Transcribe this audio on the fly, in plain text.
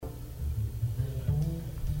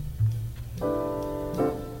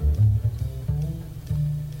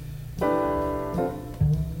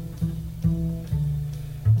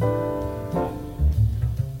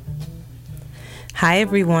Hi,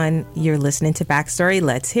 everyone. You're listening to Backstory.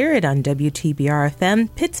 Let's hear it on WTBR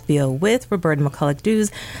FM Pittsfield with Roberta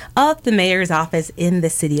McCulloch-Dews of the Mayor's Office in the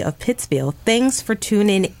city of Pittsfield. Thanks for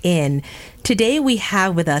tuning in. Today we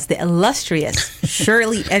have with us the illustrious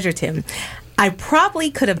Shirley Edgerton. I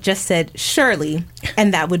probably could have just said Shirley,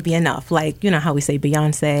 and that would be enough. Like, you know how we say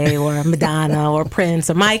Beyonce or Madonna or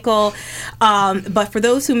Prince or Michael. But for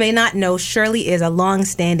those who may not know, Shirley is a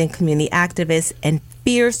long-standing community activist and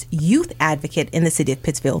fierce youth advocate in the city of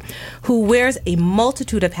Pittsfield who wears a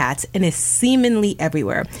multitude of hats and is seemingly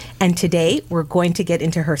everywhere. And today we're going to get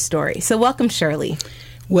into her story. So welcome, Shirley.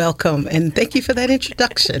 Welcome, and thank you for that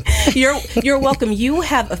introduction. You're welcome. You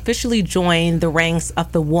have officially joined the ranks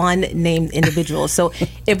of the one named individual. So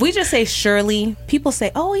if we just say Shirley, people say,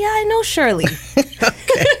 oh, yeah, I know Shirley.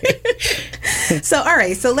 So, all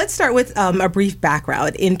right. So let's start with a brief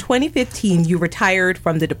background. In 2015, you retired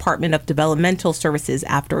from the Department of Developmental Services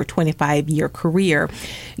after a 25-year career.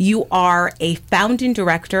 You are a founding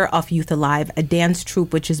director of Youth Alive, a dance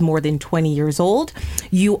troupe which is more than 20 years old.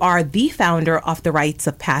 You are the founder of the Rites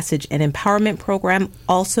of Passage and Empowerment Program,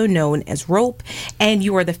 also known as ROPE, and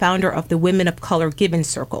you are the founder of the Women of Color Giving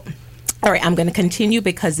Circle. All right, I'm going to continue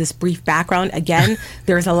because this brief background, again,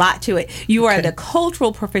 there's a lot to it. You are the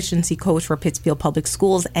cultural proficiency coach for Pittsfield Public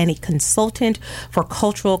Schools and a consultant for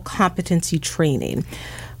cultural competency training.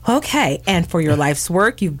 Okay, and for your life's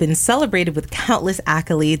work, you've been celebrated with countless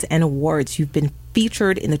accolades and awards. You've been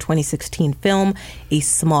featured in the 2016 film, A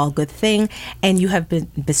Small Good Thing, and you have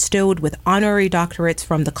been bestowed with honorary doctorates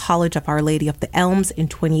from the College of Our Lady of the Elms in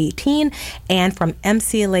 2018 and from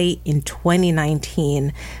MCLA in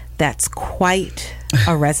 2019. That's quite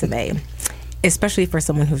a resume, especially for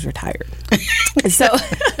someone who's retired. So,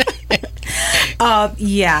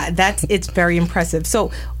 it's very impressive.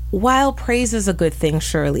 So, while praise is a good thing,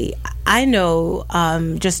 Shirley, I know,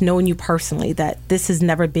 just knowing you personally, that this has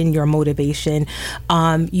never been your motivation.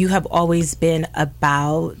 You have always been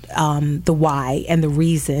about the why and the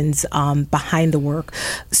reasons behind the work.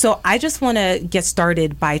 So I just want to get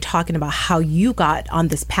started by talking about how you got on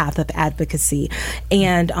this path of advocacy.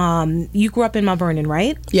 And you grew up in Mount Vernon,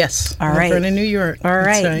 right? Yes. All Mount right. Vernon, New York. All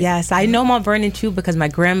right. Right. Yes. I know Mount Vernon, too, because my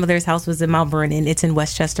grandmother's house was in Mount Vernon. It's in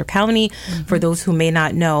Westchester County, for those who may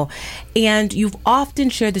not know. And you've often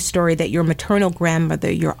shared the story that your maternal grandmother,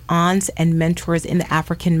 your aunts and mentors in the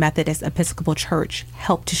African Methodist Episcopal Church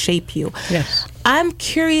helped to shape you. Yes. I'm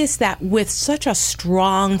curious that with such a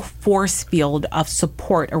strong force field of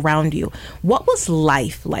support around you, what was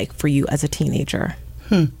life like for you as a teenager?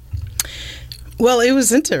 Well, it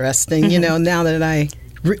was interesting, now that I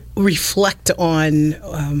reflect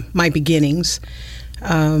on my beginnings.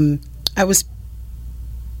 I was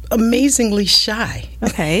amazingly shy.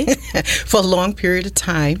 Okay. For a long period of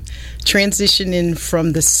time. Transitioning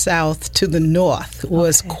from the South to the North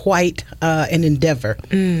was quite an endeavor.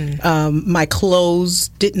 My clothes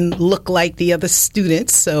didn't look like the other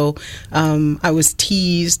students, so I was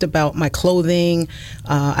teased about my clothing.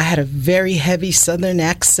 I had a very heavy Southern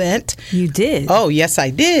accent. You did? Oh, yes, I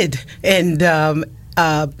did. And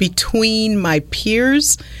between my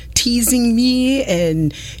peers teasing me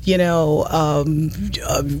and,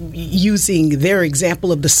 using their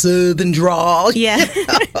example of the Southern drawl. Yeah.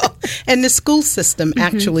 And the school system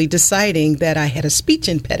actually deciding that I had a speech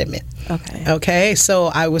impediment. Okay. So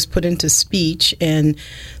I was put into speech, and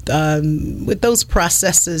with those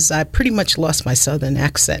processes, I pretty much lost my Southern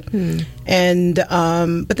accent. And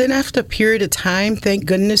but then after a period of time, thank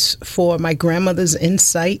goodness for my grandmother's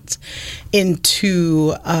insight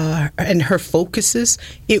into and her focuses.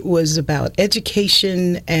 It was about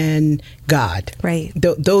education and God. Right.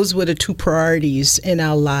 Those were the two priorities in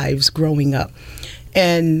our lives growing up.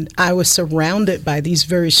 And I was surrounded by these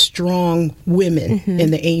very strong women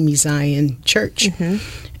in the Amy Zion Church.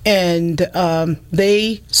 And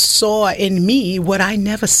they saw in me what I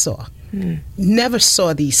never saw. Never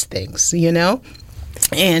saw these things,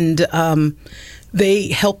 And they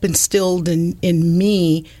helped instilled in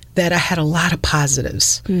me that I had a lot of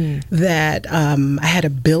positives, that I had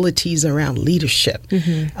abilities around leadership.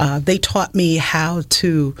 They taught me how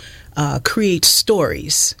to create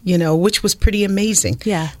stories, which was pretty amazing.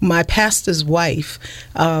 Yeah. My pastor's wife,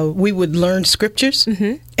 we would learn scriptures,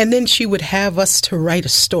 and then she would have us to write a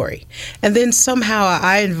story. And then somehow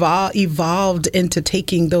I evolved into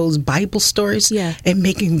taking those Bible stories and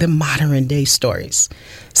making them modern day stories.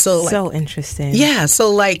 So interesting. Yeah.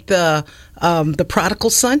 So like the prodigal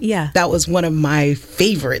son. Yeah. That was one of my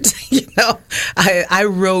favorites. I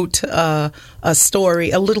wrote a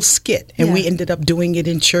story, a little skit, and we ended up doing it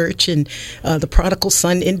in church. And the prodigal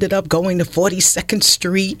son ended up going to 42nd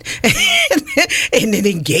Street and then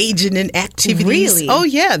engaging in activities. Really? Oh,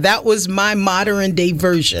 yeah. That was my modern day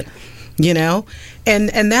version.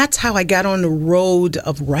 And that's how I got on the road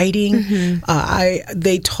of writing.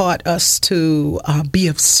 They taught us to be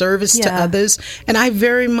of service to others, and I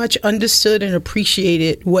very much understood and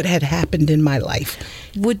appreciated what had happened in my life.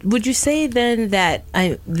 Would you say then that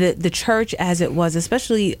the church as it was,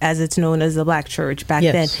 especially as it's known as the Black church back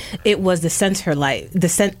then, it was the center life,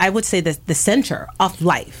 I would say the center of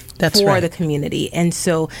life for the community, and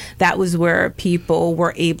so that was where young people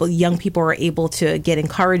were able to get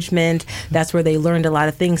encouragement. That's where they learned a lot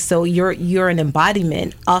of things. So you're an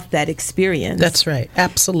embodiment of that experience. That's right,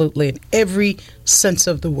 absolutely, in every sense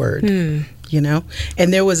of the word.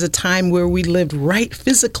 And there was a time where we lived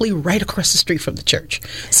physically right across the street from the church.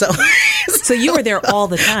 So you were there all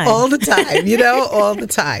the time. All the time, all the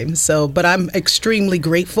time. So, but I'm extremely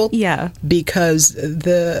grateful. Because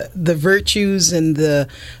the virtues and the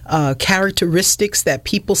characteristics that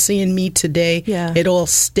people see in me today, it all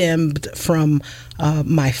stemmed from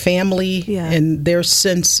my family and their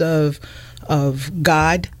sense of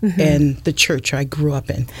God and the church I grew up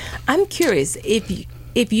in. I'm curious,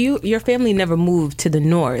 if your family never moved to the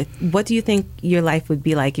north, what do you think your life would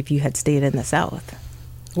be like if you had stayed in the South?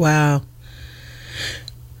 Wow.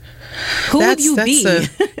 Who would you be?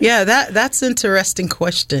 That's an interesting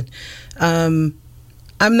question. I'm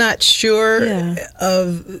not sure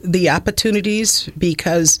of the opportunities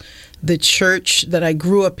because the church that I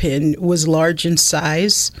grew up in was large in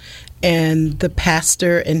size, and the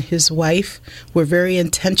pastor and his wife were very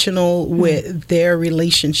intentional with their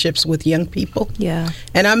relationships with young people.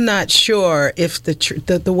 And I'm not sure if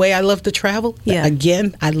the way I love to travel,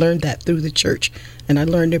 again, I learned that through the church, and I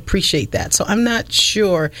learned to appreciate that. So I'm not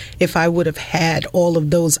sure if I would have had all of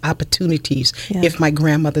those opportunities if my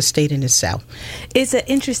grandmother stayed in the South. It's an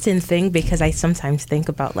interesting thing because I sometimes think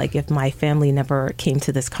about, like, if my family never came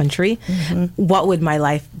to this country, what would my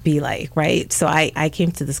life be like, right? So I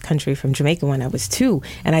came to this country from Jamaica when I was 2,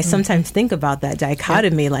 and I sometimes think about that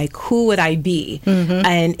dichotomy, like, who would I be?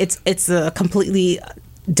 And it's a completely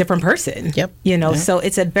different person. So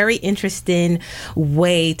it's a very interesting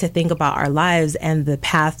way to think about our lives and the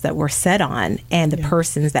path that we're set on and the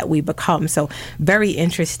persons that we become. So very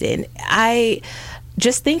interesting. I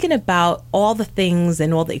just thinking about all the things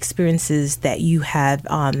and all the experiences that you have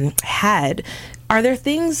had. Are there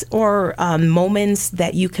things or moments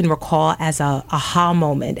that you can recall as a aha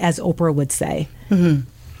moment, as Oprah would say?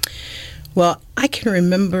 Well, I can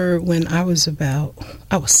remember when I was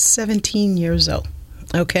 17 years old.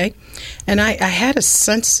 Okay. And I had a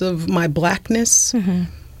sense of my Blackness,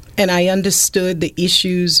 and I understood the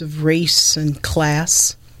issues of race and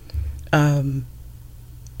class.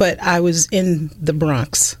 But I was in the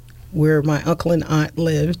Bronx where my uncle and aunt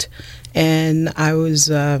lived, and I was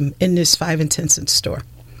in this 5 and 10 cent store.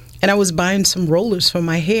 And I was buying some rollers for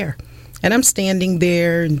my hair. And I'm standing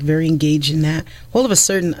there and very engaged in that. All of a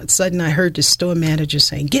sudden I heard the store manager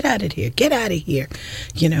saying, "Get out of here, get out of here.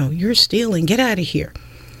 You're stealing, get out of here."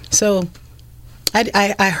 So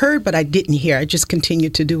I heard, but I didn't hear. I just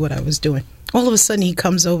continued to do what I was doing. All of a sudden he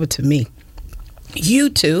comes over to me. "You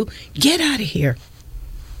two, get out of here."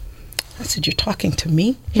 I said, "You're talking to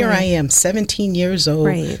me?" Here I am, 17 years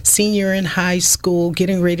old, senior in high school,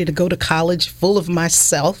 getting ready to go to college, full of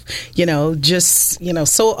myself,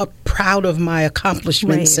 so proud of my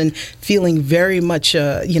accomplishments and feeling very much,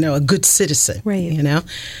 a good citizen,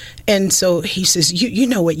 And so he says, you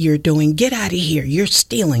know what you're doing. Get out of here. You're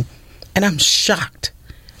stealing. And I'm shocked.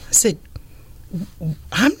 I said,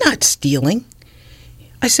 "I'm not stealing."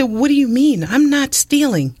 I said, "What do you mean? I'm not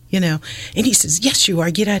stealing, And he says, "Yes, you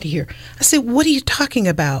are. Get out of here." I said, "What are you talking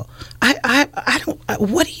about? I don't,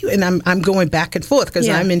 what are you?" And I'm going back and forth because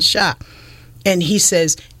I'm in shock. And he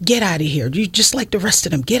says, "Get out of here. You just like the rest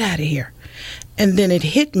of them. Get out of here." And then it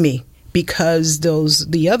hit me because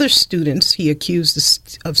the other students he accused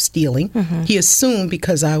of stealing, he assumed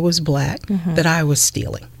because I was Black that I was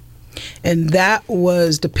stealing. And that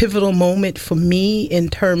was the pivotal moment for me in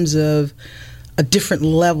terms of a different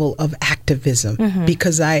level of activism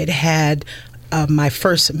because I had my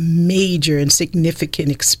first major and significant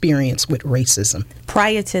experience with racism.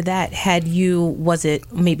 Prior to that, was it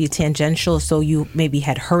maybe tangential, so you maybe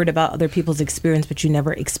had heard about other people's experience, but you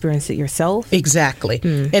never experienced it yourself? Exactly.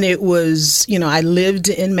 And it was, I lived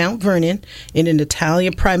in Mount Vernon in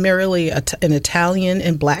primarily an Italian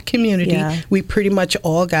and Black community. We pretty much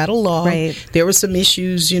all got along. There were some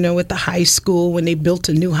issues, at the high school when they built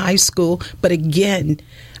a new high school. But again,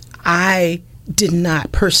 I did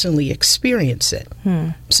not personally experience it.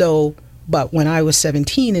 So, but when I was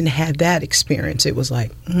 17 and had that experience, it was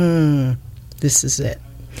like, this is it.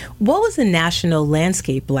 What was the national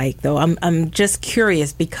landscape like, though? I'm just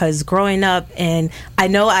curious because growing up, and I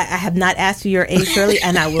know I have not asked you your age, Shirley,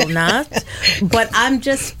 and I will not, but I'm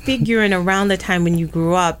just figuring around the time when you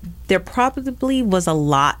grew up, there probably was a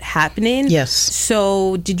lot happening. Yes.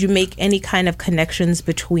 So did you make any kind of connections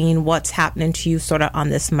between what's happening to you sort of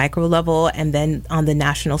on this micro level and then on the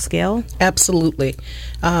national scale? Absolutely.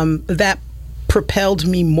 That propelled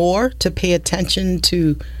me more to pay attention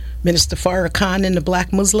to Minister Farrakhan and the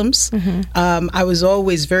Black Muslims. I was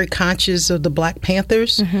always very conscious of the Black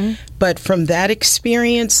Panthers, but from that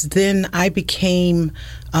experience, then I became,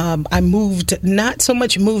 I not so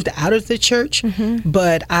much moved out of the church,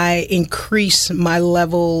 but I increased my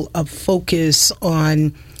level of focus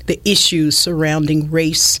on the issues surrounding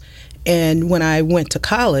race. And when I went to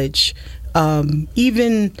college,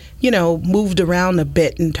 even, moved around a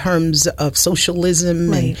bit in terms of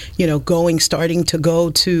socialism and, starting to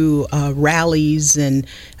go to rallies and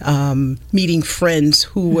meeting friends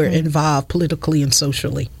who were involved politically and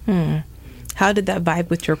socially. How did that vibe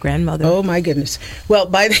with your grandmother? Oh, my goodness. Well,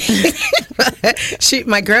 my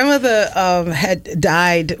grandmother had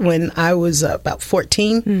died when I was about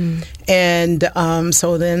 14. And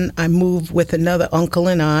so then I moved with another uncle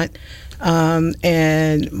and aunt.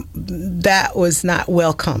 And that was not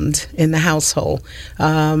welcomed in the household.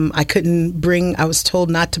 I was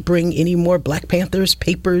told not to bring any more Black Panthers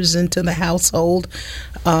papers into the household.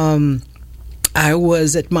 I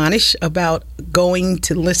was admonished about going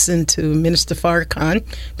to listen to Minister Farrakhan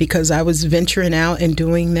because I was venturing out and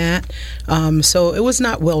doing that. So it was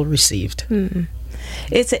not well received.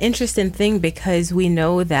 It's an interesting thing because we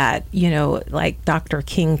know that, like Dr.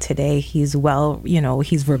 King today, he's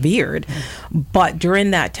he's revered. But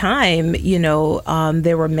during that time,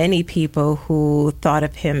 there were many people who thought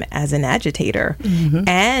of him as an agitator.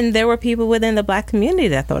 And there were people within the Black community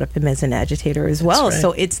that thought of him as an agitator as well. Right.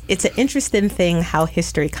 So it's an interesting thing how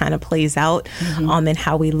history kind of plays out and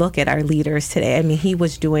how we look at our leaders today. I mean, he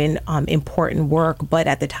was doing important work, but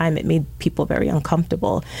at the time it made people very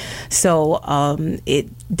uncomfortable. So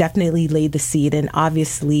it definitely laid the seed, and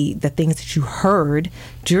obviously the things that you heard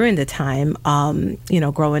during the time,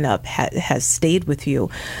 growing up has stayed with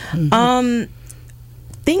you.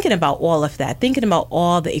 Thinking about all of that, thinking about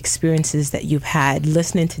all the experiences that you've had,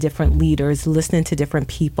 listening to different leaders, listening to different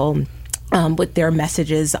people with their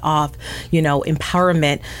messages of,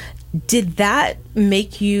 empowerment. Did that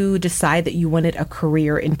make you decide that you wanted a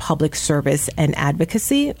career in public service and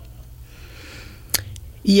advocacy?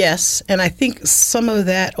 Yes, and I think some of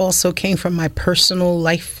that also came from my personal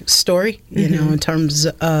life story, in terms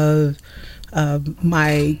of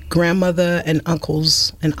my grandmother and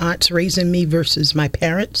uncles and aunts raising me versus my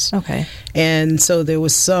parents. Okay. And so there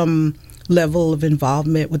was some level of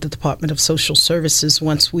involvement with the Department of Social Services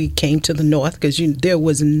once we came to the North, because there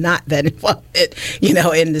was not that involvement,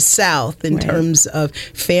 in the South in terms of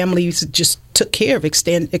families just took care of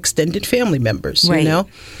extended family members,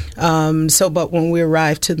 but when we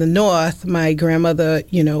arrived to the North, my grandmother,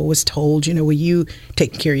 was told, were you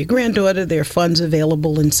taking care of your granddaughter? There are funds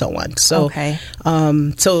available and so on. So,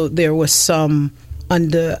 so there was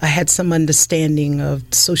I had some understanding of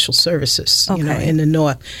social services, in the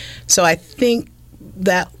North. So I think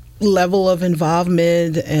that level of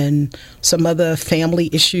involvement and some other family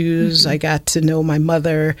issues, I got to know my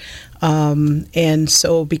mother. And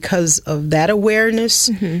so because of that awareness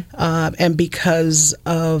and because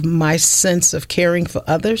of my sense of caring for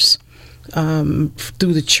others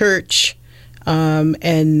through the church,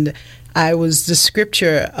 and I was the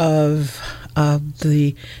scripture of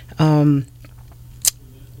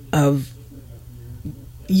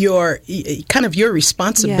your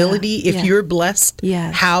responsibility if you're blessed,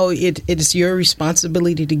 how it is your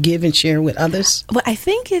responsibility to give and share with others. Well, I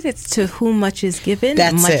think it's to whom much is given,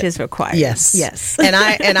 much is required. Yes. and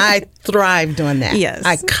I thrived on that. Yes.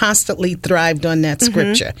 I constantly thrived on that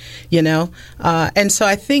scripture, and so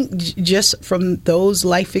I think just from those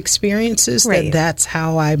life experiences that's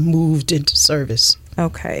how I moved into service.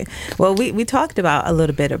 Okay. Well, we talked about a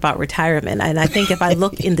little bit about retirement, and I think if I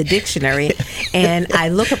look in the dictionary and I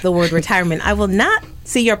look up the word retirement, I will not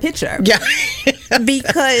see your picture. Yeah.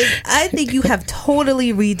 Because I think you have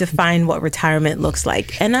totally redefined what retirement looks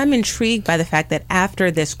like. And I'm intrigued by the fact that after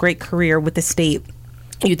this great career with the state,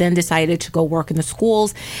 you then decided to go work in the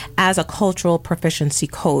schools as a cultural proficiency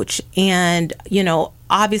coach. And,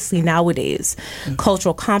 obviously nowadays,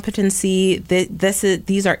 cultural competency,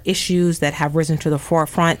 these are issues that have risen to the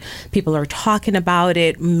forefront. People are talking about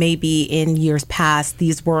it. Maybe in years past,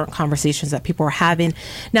 these weren't conversations that people were having.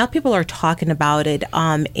 Now people are talking about it,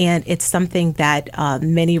 and it's something that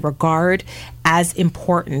many regard as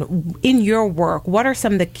important. In your work, what are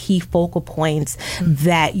some of the key focal points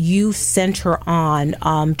that you center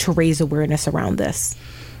on to raise awareness around this?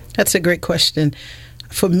 That's a great question.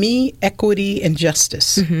 For me, equity and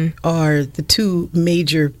justice are the two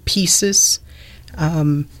major pieces,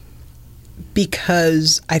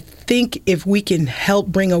 because I think if we can help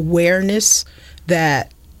bring awareness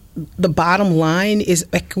that the bottom line is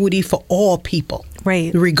equity for all people,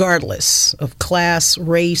 right, regardless of class,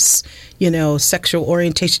 race, sexual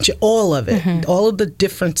orientation, all of it, all of the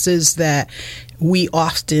differences that we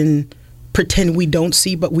often pretend we don't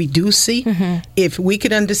see, but we do see. If we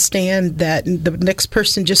could understand that the next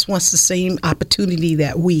person just wants the same opportunity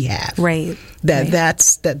that we have, right,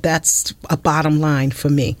 that's a bottom line for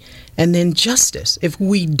me. And then justice. If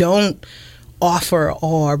we don't offer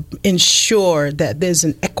or ensure that there's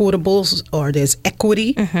an equitable or there's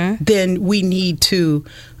equity, then we need to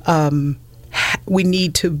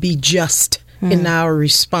be just in our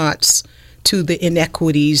response to the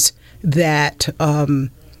inequities that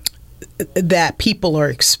people are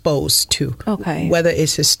exposed to. Okay. Whether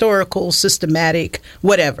it's historical, systematic,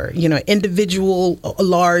 whatever, individual,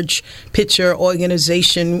 large picture,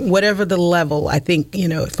 organization, whatever the level, I think,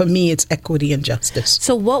 for me, it's equity and justice.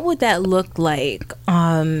 So what would that look like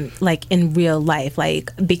in real life?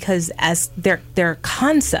 Because as they're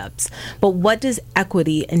concepts, but what does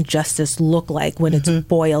equity and justice look like when it's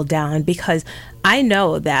boiled down? Because I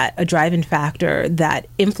know that a driving factor that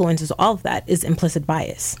influences all of that is implicit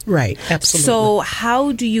bias. Right, absolutely. So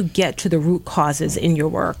how do you get to the root causes in your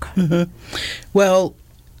work? Well,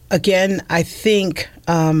 again, I think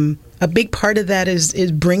a big part of that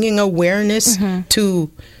is bringing awareness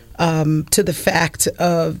to the fact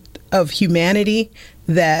of humanity,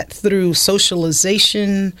 that through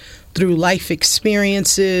socialization, through life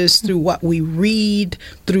experiences, through what we read,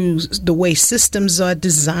 through the way systems are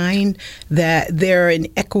designed, that there are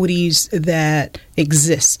inequities that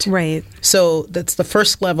exist. Right. So that's the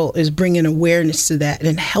first level, is bringing awareness to that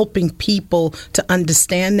and helping people to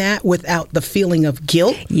understand that without the feeling of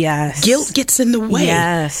guilt. Yes. Guilt gets in the way.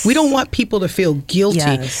 Yes. We don't want people to feel guilty.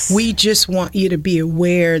 Yes. We just want you to be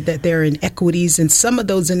aware that there are inequities, and some of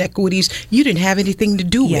those inequities you didn't have anything to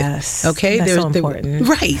do yes. with. Okay. That's so important.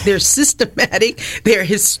 Right. They're systematic. They're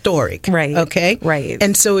historic. Right. Okay. Right.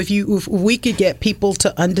 And so if we could get people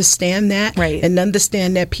to understand that, right, and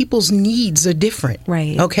understand that people's needs are different.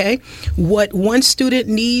 Right. Okay. What one student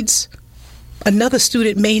needs, another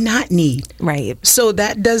student may not need. Right. So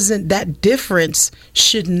that difference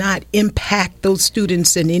should not impact those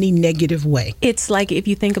students in any negative way. It's like if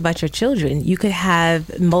you think about your children, you could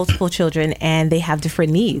have multiple children and they have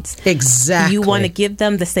different needs. Exactly. You want to give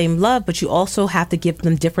them the same love, but you also have to give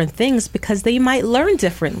them different things because they might learn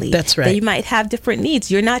differently. That's right. They might have different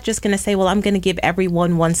needs. You're not just going to say, well, I'm going to give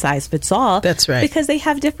everyone one size fits all. That's right. Because they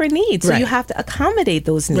have different needs. So right. you have to accommodate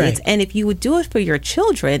those needs. Right. And if you would do it for your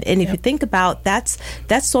children, and if you think about that's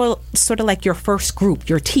sort of like your first group,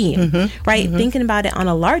 your team, right? Thinking about it on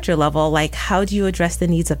a larger level, like how do you address the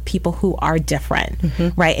needs of people who are different,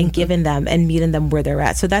 right? And giving them and meeting them where they're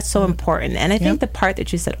at. So that's so important. And I think the part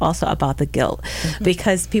that you said also about the guilt,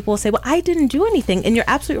 because people will say, well, I didn't do anything. And you're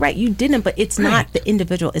absolutely right. You didn't, but it's not the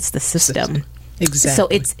individual, it's the system.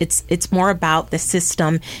 Exactly. So it's more about the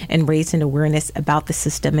system and raising awareness about the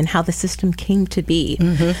system and how the system came to be.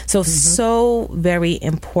 So very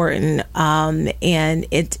important, and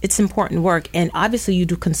it's important work. And obviously, you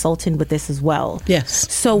do consulting with this as well.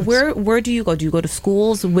 Yes. So where do you go? Do you go to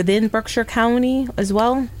schools within Berkshire County as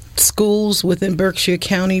well? Schools within Berkshire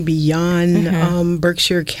County, beyond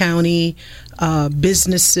Berkshire County,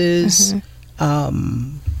 businesses.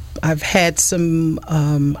 I've had some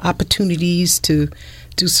opportunities to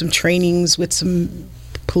do some trainings with some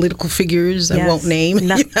political figures I won't name.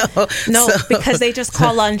 Because they just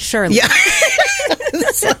call on Shirley. Yeah.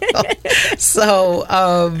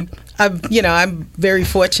 I'm very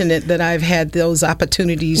fortunate that I've had those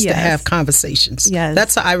opportunities to have conversations. Yes.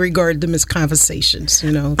 That's how I regard them, as conversations.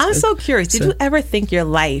 I'm so curious. Did you ever think your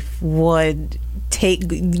life would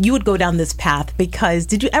go down this path? Because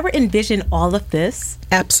did you ever envision all of this?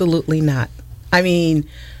 Absolutely not. I mean,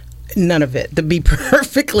 none of it, to be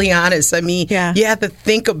perfectly honest. I mean, you have to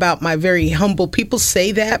think about my very humble, people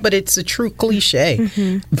say that, but it's a true cliche.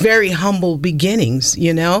 Very humble beginnings,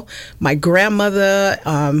 My grandmother,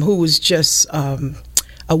 who was just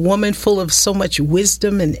a a woman full of so much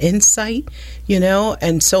wisdom and insight,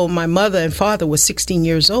 And so my mother and father were 16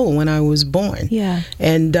 years old when I was born. Yeah.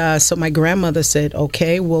 And so my grandmother said,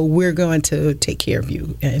 okay, well, we're going to take care of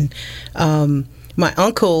you. And my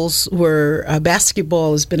uncles were,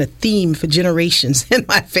 basketball has been a theme for generations in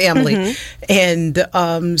my family. And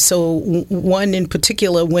so one in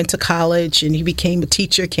particular went to college and he became a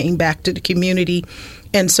teacher, came back to the community.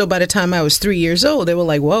 And so by the time I was 3 years old, they were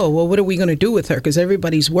like, whoa, well, what are we going to do with her? Because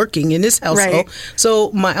everybody's working in this household. Right.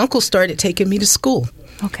 So my uncle started taking me to school.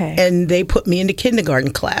 Okay. And they put me into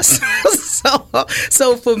kindergarten class.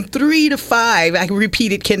 So from 3 to 5, I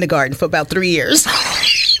repeated kindergarten for about 3 years.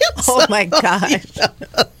 Oh, my God.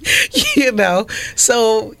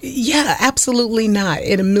 So, yeah, absolutely not.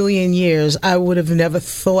 In a million years, I would have never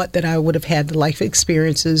thought that I would have had the life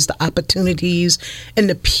experiences, the opportunities, and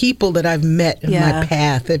the people that I've met in my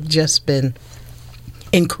path have just been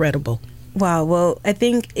incredible. Wow. Well, I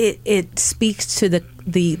think it speaks to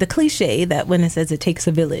the cliche that when it says it takes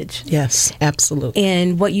a village. Yes, absolutely.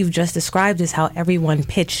 And what you've just described is how everyone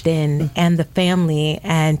pitched in and the family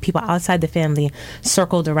and people outside the family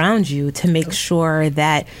circled around you to make sure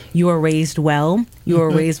that you were raised well, you were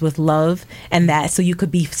raised with love, and that so you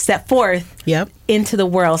could be set forth into the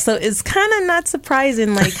world. So it's kind of not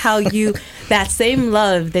surprising like how you, that same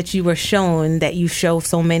love that you were shown, that you show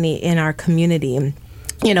so many in our community.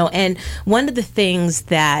 And one of the things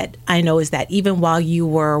that I know is that even while you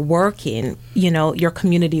were working, your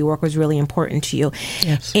community work was really important to you.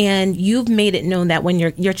 Yes. And you've made it known that when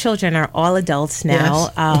your children are all adults now,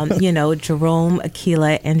 Jerome,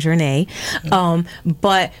 Akilah, and Jernay.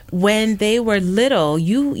 But when they were little,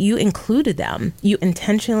 you included them. You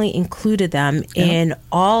intentionally included them in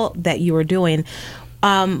all that you were doing.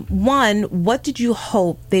 One, what did you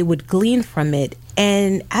hope they would glean from it?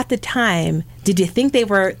 And at the time, did you think they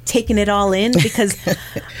were taking it all in? Because,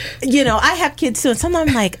 I have kids too, and sometimes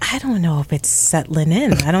I'm like, I don't know if it's settling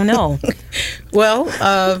in. I don't know. Well,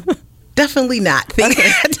 definitely not.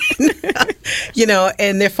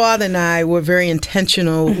 And their father and I were very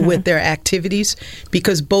intentional with their activities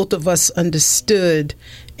because both of us understood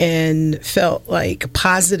and felt like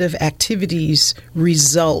positive activities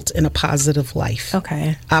result in a positive life.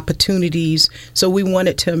 Okay. Opportunities. So we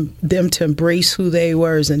wanted them to embrace who they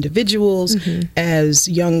were as individuals, as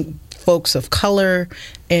young folks of color,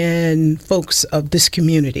 and folks of this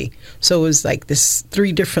community. So it was like this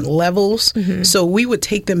 3 different levels. So we would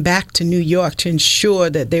take them back to New York to ensure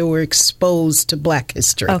that they were exposed to Black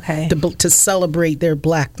history, to celebrate their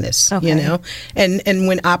Blackness, And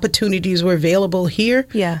when opportunities were available here,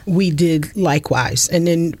 we did likewise. And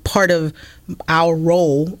then part of our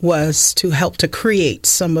role was to help to create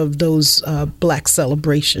some of those Black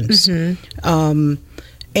celebrations.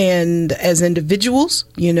 And as individuals,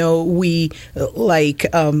 we like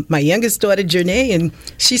my youngest daughter, Jernay, and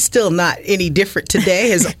she's still not any different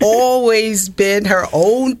today, has always been her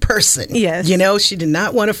own person. Yes. She did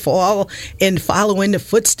not want to follow in the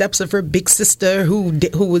footsteps of her big sister who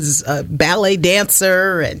was a ballet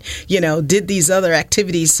dancer and, did these other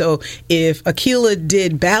activities. So if Akilah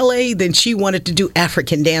did ballet, then she wanted to do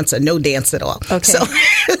African dance or no dance at all. Okay.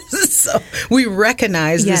 So we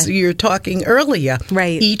recognize this, you were talking earlier.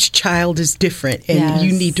 Right. Each child is different, and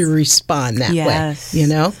you need to respond that way.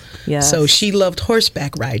 Yes. So she loved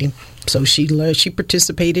horseback riding. So she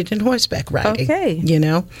participated in horseback riding. Okay.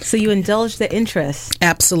 So you indulged the interest.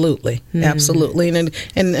 Absolutely. Absolutely.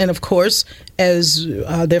 And of course, as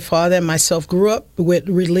their father and myself grew up with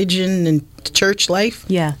religion and church life,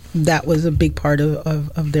 that was a big part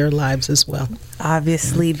of their lives as well.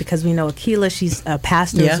 Obviously, because we know Akilah, she's a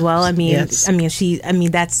pastor as well. That's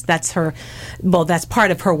her. Well, that's part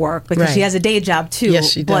of her work because she has a day job too. Yes,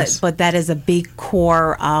 she does. But that is a big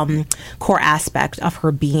core aspect of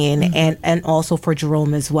her being, and also for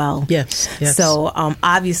Jerome as well. Yes. So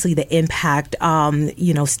obviously the impact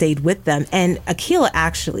stayed with them. And Akilah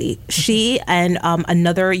actually, she and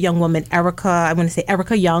another young woman,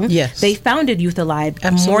 Erica Young. Yes. They founded Youth Alive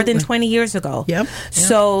more than 20 years ago. Yep.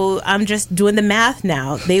 So I'm just doing the math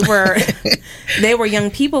now. They were young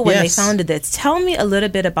people when they founded this. Tell me a little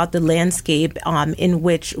bit about the landscape in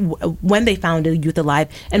which when they founded Youth Alive,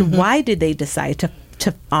 and why did they decide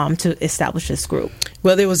to establish this group?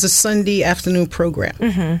 Well, there was a Sunday afternoon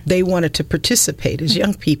program. They wanted to participate as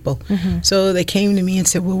young people. So they came to me and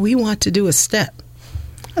said, well, we want to do a step.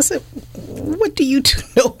 I said, what do you two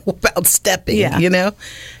know about stepping,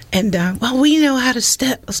 And, well, we know how to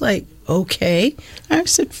step. I was like, okay. I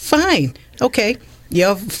said, fine. Okay.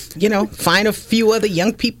 Find a few other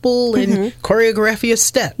young people and choreograph your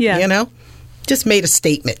step, just made a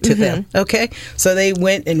statement to them. Okay, so they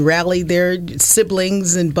went and rallied their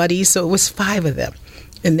siblings and buddies. So it was 5 of them,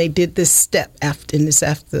 and they did this step afternoon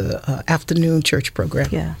church program.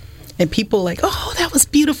 Yeah. And people like, oh, that was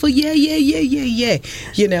beautiful. Yeah.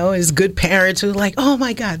 You know, as good parents who were like, oh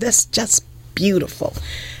my God, that's just beautiful.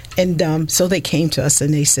 And so they came to us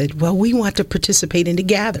and they said, well, we want to participate in the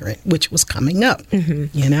gathering, which was coming up,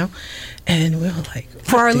 you know? And we were like,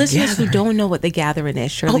 for our listeners who don't know what the gathering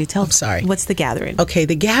is, Shirley, tell I'm sorry. What's the gathering? Okay,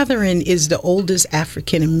 the gathering is the oldest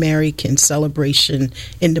African American celebration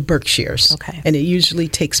in the Berkshires. Okay. And it usually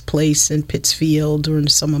takes place in Pittsfield during the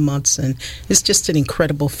summer months. And it's just an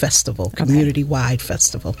incredible festival, community-wide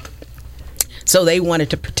festival. So they wanted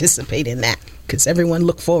to participate in that because everyone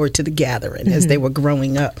looked forward to the gathering as they were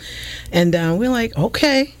growing up. And we're like,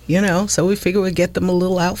 okay, you know, so we figured we'd get them a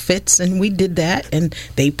little outfits, and we did that, and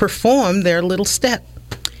they performed their little step.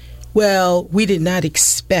 Well, we did not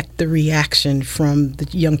expect the reaction from the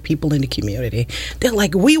young people in the community. They're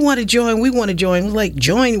like, we want to join. We're like,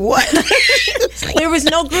 join what? There was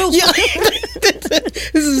no group. Yeah.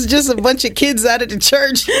 This is just a bunch of kids out of the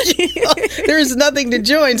church. You know, there is nothing to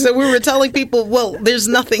join. So we were telling people, well, there's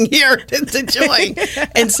nothing here to join.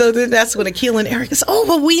 And so then that's when Akil and Eric said, oh,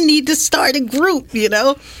 well, we need to start a group, you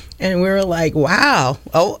know. And we were like, wow,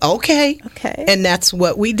 oh, okay. Okay. And that's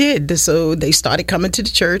what we did. So they started coming to the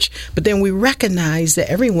church, but then we recognized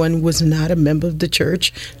that everyone was not a member of the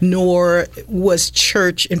church, nor was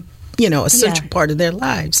church a central part of their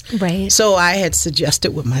lives. Right. So I had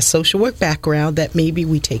suggested with my social work background that maybe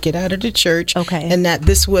we take it out of the church. Okay. And that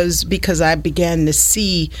this was because I began to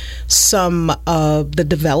see some of the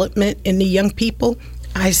development in the young people.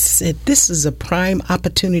 I said, this is a prime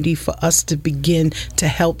opportunity for us to begin to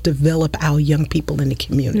help develop our young people in the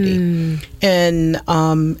community. And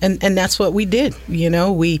that's what we did. You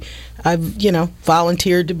know, I've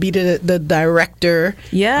volunteered to be the director.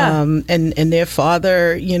 Yeah. And their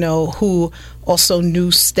father, you know, who also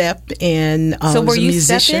knew step and so was a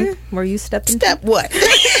musician. Stepping? Were you stepping? Step what?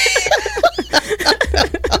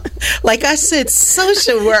 Like I said,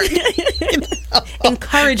 social work.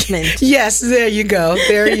 Encouragement. Yes, there you go.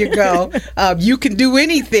 You can do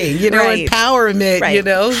anything, you know, right. Empowerment, right. you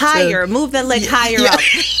know. Higher, move that leg higher up.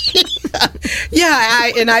 Yeah,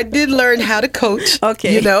 I did learn how to coach,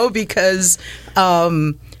 okay. you know, because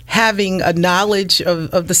having a knowledge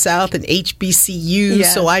of the South and HBCU,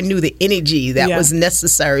 so I knew the energy that was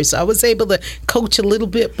necessary. So I was able to coach a little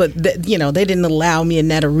bit, but they didn't allow me in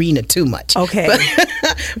that arena too much. Okay.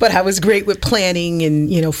 But I was great with planning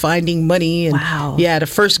and, you know, finding money. And wow. Yeah, the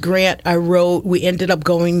first grant I wrote, we ended up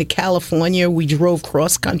going to California. We drove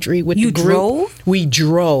cross country with the group. You drove? We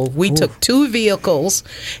drove. We took 2 vehicles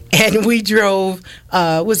and we drove,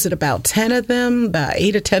 was it about 10 of them, about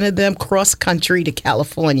 8 or 10 of them cross country to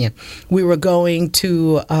California. We were going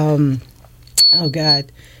to,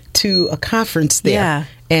 to a conference there. Yeah.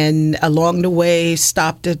 And along the way,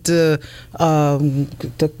 stopped at the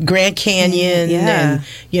Grand Canyon and,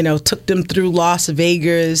 you know, took them through Las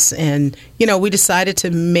Vegas. And, you know, we decided to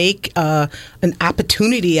make an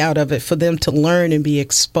opportunity out of it for them to learn and be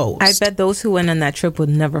exposed. I bet those who went on that trip would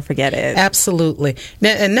never forget it. Absolutely.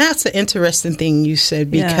 And that's an interesting thing you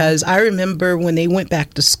said, because I remember when they went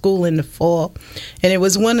back to school in the fall, and it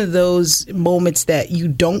was one of those moments that you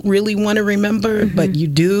don't really want to remember, but you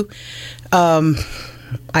do.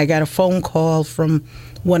 I got a phone call from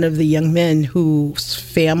one of the young men whose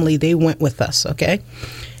family, they went with us, okay?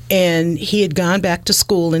 And he had gone back to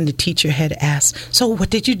school, and the teacher had asked, so what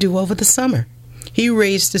did you do over the summer? He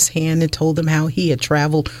raised his hand and told them how he had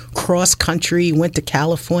traveled cross-country, went to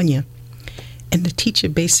California. And the teacher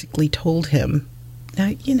basically told him, now,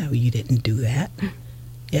 you know, you didn't do that.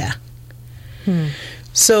 Yeah.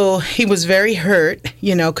 So he was very hurt,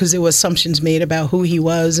 you know, because there were assumptions made about who he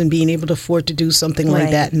was and being able to afford to do something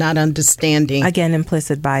like that, not understanding. Again,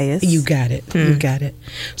 implicit bias. You got it. You got it.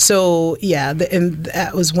 So, yeah, and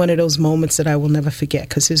that was one of those moments that I will never forget,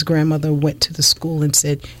 because his grandmother went to the school and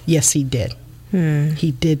said, yes, he did.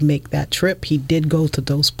 He did make that trip. He did go to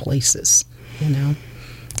those places, you know.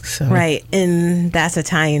 So. Right. And that's a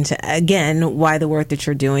tie into, again, why the work that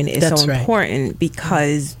you're doing is so important,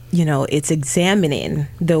 because, you know, it's examining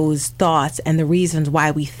those thoughts and the reasons why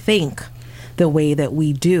we think the way that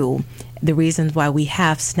we do, the reasons why we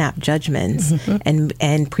have snap judgments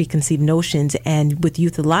and preconceived notions. And with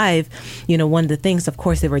Youth Alive, you know, one of the things, of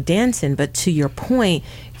course, they were dancing, but to your point,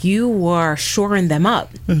 you were shoring them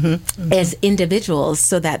up as individuals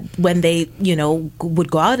so that when they, you know,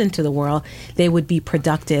 would go out into the world, they would be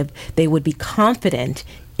productive, they would be confident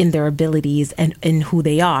in their abilities and in who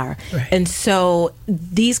they are. Right. And so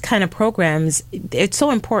these kind of programs, it's so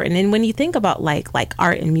important. And when you think about like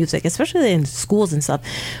art and music, especially in schools and stuff,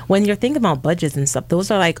 when you're thinking about budgets and stuff, those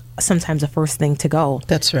are like sometimes the first thing to go.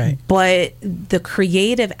 That's right. But the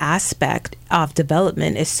creative aspect of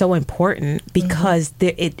development is so important because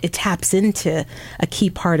it taps into a key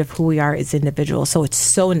part of who we are as individuals. So it's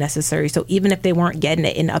so necessary. So even if they weren't getting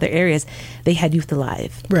it in other areas, they had Youth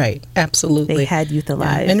Alive. Right. Absolutely. They had Youth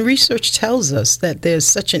Alive. And research tells us that there's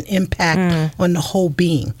such an impact on the whole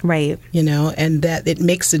being. Right. You know, and that it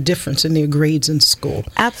makes a difference in their grades in school.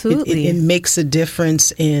 Absolutely. It makes a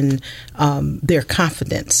difference in their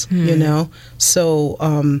confidence, you know. So,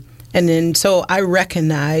 so I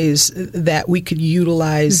recognize that we could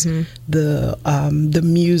utilize the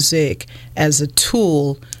music as a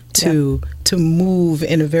tool to move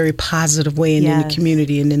in a very positive way and in the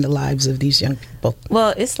community and in the lives of these young people.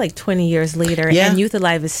 Well, it's like 20 years later, and Youth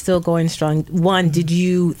Alive is still going strong. One, did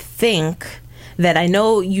you think that, I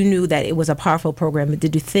know you knew that it was a powerful program, but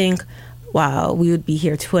did you think, wow, we would be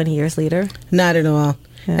here 20 years later? Not at all.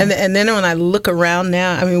 Yeah. And then when I look around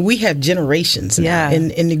now, I mean, we have generations now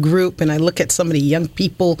in the group, and I look at some of the young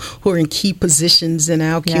people who are in key positions in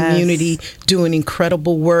our community doing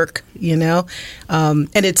incredible work, you know. And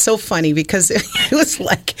it's so funny because it was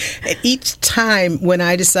like each time when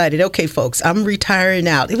I decided, okay, folks, I'm retiring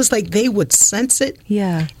out, it was like they would sense it.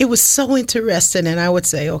 Yeah. It was so interesting, and I would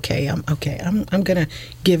say, okay, I'm going to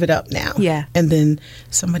give it up now. Yeah. And then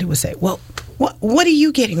somebody would say, well, what are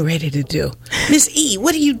you getting ready to do? Miss E,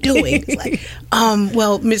 what are you doing? It's like,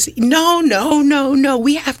 well, Miss E, no,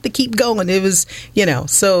 we have to keep going. It was, you know,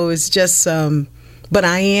 so it's just, but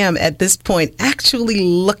I am at this point actually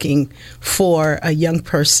looking for a young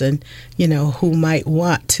person, you know, who might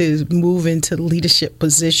want to move into leadership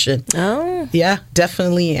position. Oh. Yeah,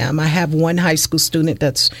 definitely am. I have one high school student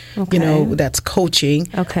that's, you know, that's coaching.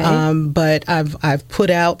 Okay. But I've put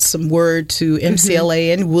out some word to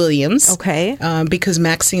MCLA and Williams. Okay. Because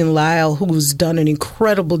Maxine Lyle, who's done an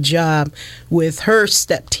incredible job with her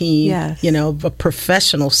step team, you know, a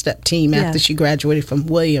professional step team after she graduated from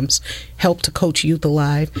Williams, helped to coach Youth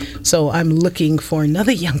Alive. So I'm looking for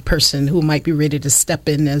another young person who might be ready to step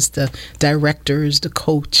in as the director, as the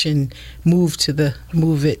coach, and move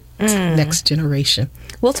it next generation.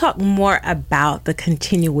 We'll talk more about the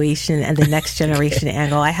continuation and the next generation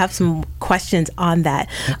angle. I have some questions on that.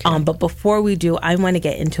 Okay. But before we do, I want to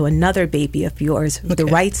get into another baby of yours, the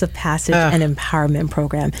Rites of Passage and Empowerment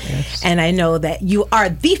Program. Yes. And I know that you are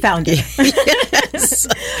the founder for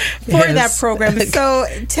that program. So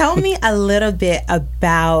tell me a little bit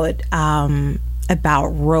about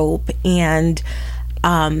ROPE and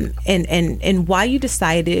why you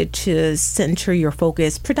decided to center your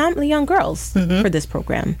focus predominantly on girls for this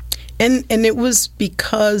program. And it was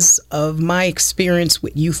because of my experience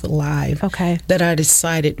with Youth Alive that I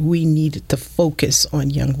decided we needed to focus on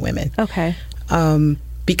young women. Okay.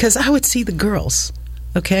 Because I would see the girls.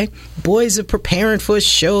 Okay. Boys are preparing for a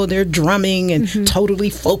show. They're drumming and totally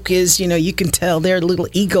focused. You know, you can tell their little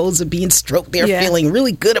egos are being stroked. They're feeling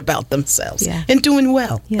really good about themselves and doing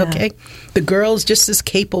well. Yeah. Okay. The girls just as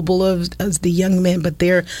capable as the young men, but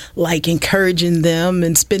they're like encouraging them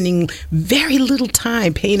and spending very little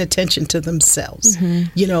time paying attention to themselves.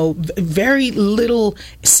 You know, very little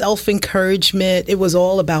self-encouragement. It was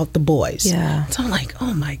all about the boys. Yeah. So I'm like,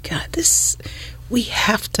 oh my God, we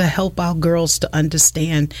have to help our girls to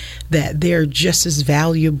understand that they're just as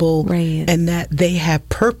valuable and that they have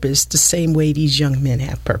purpose the same way these young men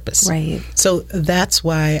have purpose. Right. So that's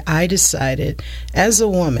why I decided as a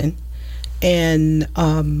woman and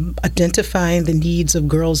identifying the needs of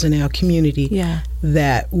girls in our community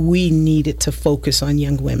that we needed to focus on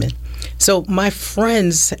young women. So my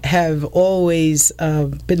friends have always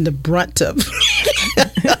been the brunt of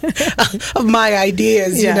of my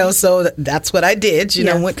ideas, you know. So that's what I did. You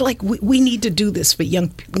know, went like we need to do this for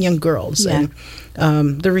young girls, and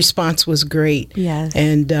the response was great. Yes,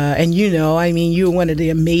 and you know, I mean, you're one of the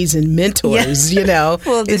amazing mentors. You know,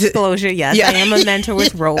 full disclosure, yes, I am a mentor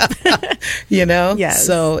with ROPE. You know,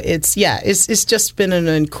 so it's just been an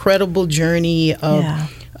incredible journey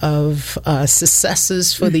of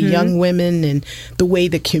successes for the young women and the way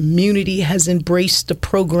the community has embraced the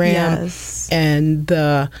program and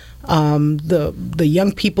the the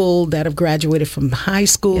young people that have graduated from high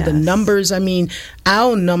school, Yes. the numbers. I mean,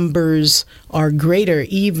 our numbers are greater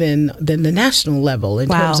even than the national level in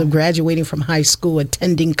Wow. terms of graduating from high school,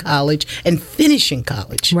 attending college, and finishing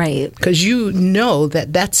college. Right. Because you know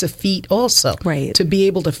that that's a feat also. Right. To be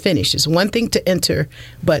able to finish. It's one thing to enter,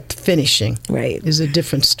 but finishing Right. is a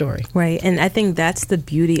different story. Right. And I think that's the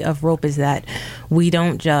beauty of Rope, is that we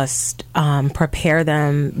don't just prepare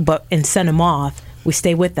them and send them off. We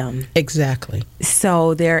stay with them. Exactly.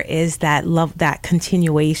 So there is that love, that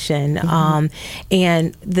continuation.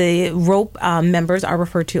 And the Rope members are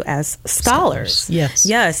referred to as scholars. Yes.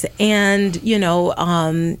 Yes. And,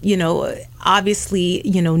 obviously,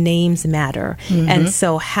 names matter. And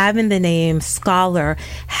so having the name scholar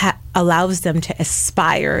allows them to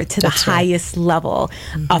aspire to That's the right. highest level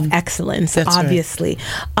of excellence, That's right. obviously.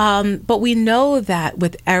 But we know that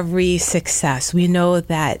with every success, we know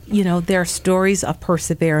that, there are stories of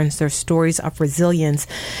perseverance, there are stories of resilience.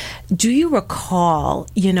 Do you recall,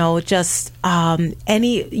 just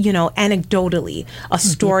anecdotally, a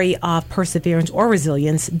story of perseverance or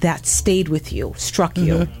resilience that stayed with you, struck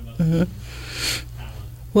you?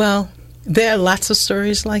 Well, there are lots of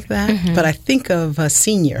stories like that, but I think of a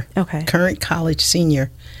senior, Okay. current college senior,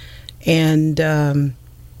 and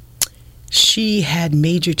she had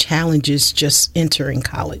major challenges just entering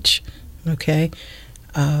college. Okay,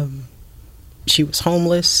 she was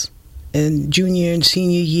homeless in junior and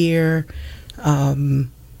senior year.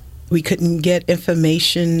 We couldn't get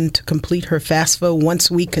information to complete her FAFSA once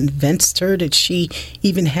we convinced her that she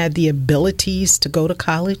even had the abilities to go to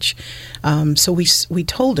college. So we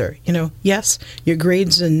told her, yes, your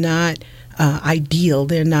grades are not ideal.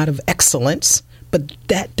 They're not of excellence. But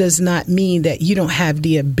that does not mean that you don't have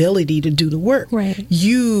the ability to do the work. Right.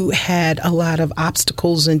 You had a lot of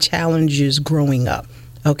obstacles and challenges growing up.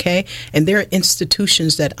 Okay. And there are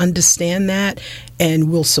institutions that understand that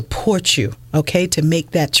and will support you, okay, to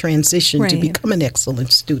make that transition to Right. become an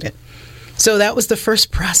excellent student. So that was the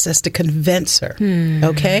first process to convince her.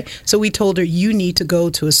 Okay. So we told her, you need to go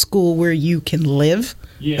to a school where you can live,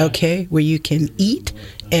 okay, where you can eat,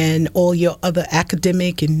 and all your other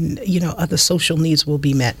academic and, other social needs will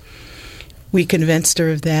be met. We convinced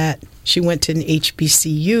her of that. She went to an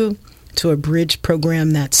HBCU, to a bridge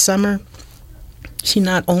program that summer. She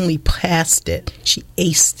not only passed it, she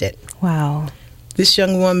aced it. Wow. This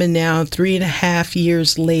young woman now, 3.5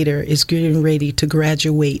 years later, is getting ready to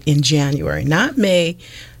graduate in January, not May.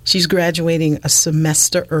 She's graduating a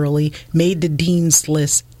semester early, made the dean's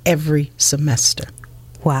list every semester.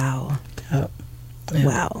 Wow. Yeah.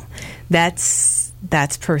 Wow. That's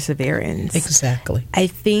perseverance. Exactly. I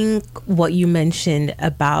think what you mentioned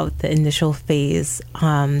about the initial phase,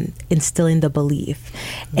 instilling the belief,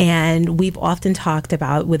 and we've often talked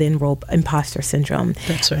about within Rope imposter syndrome.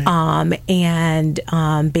 That's right. And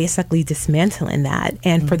basically dismantling that.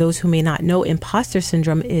 And for those who may not know, imposter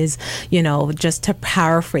syndrome is, just to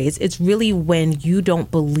paraphrase, it's really when you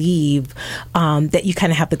don't believe that you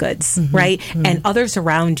kind of have the goods, right? And others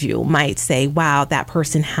around you might say, wow, that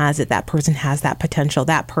person has it, that person has that potential,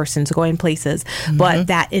 that person's going places, but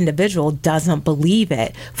that individual doesn't believe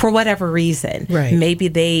it for whatever reason. Right. Maybe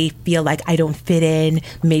they feel like I don't fit in.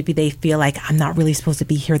 Maybe they feel like I'm not really supposed to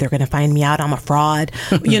be here. They're going to find me out. I'm a fraud.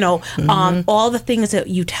 All the things that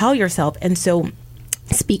you tell yourself. And so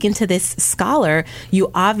speaking to this scholar,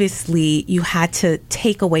 you had to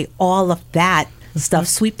take away all of that stuff,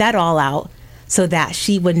 sweep that all out, so that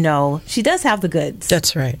she would know she does have the goods.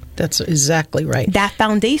 That's right. That's exactly right. That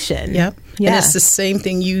foundation. Yep. Yeah. And it's the same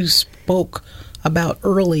thing you spoke about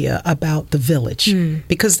earlier about the village,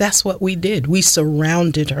 because that's what we did. We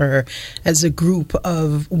surrounded her as a group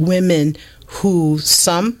of women who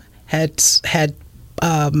some had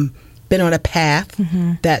been on a path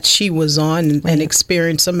that she was on and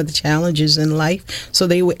experienced some of the challenges in life. So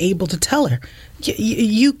they were able to tell her,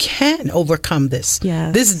 you can overcome this.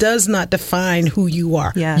 Yes. This does not define who you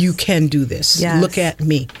are. Yes. You can do this. Yes. Look at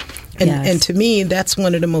me. And, Yes. and to me, that's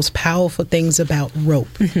one of the most powerful things about Rope.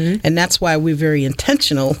 And that's why we're very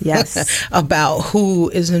intentional Yes. about who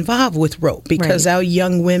is involved with Rope, because Right. our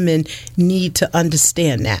young women need to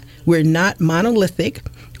understand that. We're not monolithic.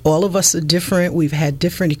 All of us are different. We've had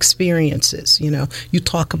different experiences. You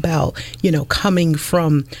talk about, coming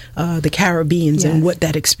from the Caribbean and Yes. what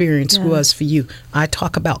that experience Yes. was for you. I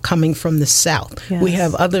talk about coming from the South. We Yes.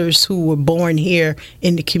 have others who were born here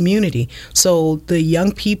in the community. So the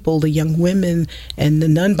young people, the young women, and the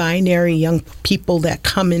non-binary young people that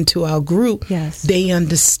come into our group, Yes. they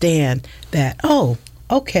understand that,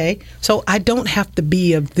 okay, so I don't have to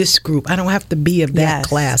be of this group. I don't have to be of that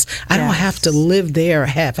class. I don't have to live there or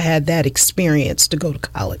have had that experience to go to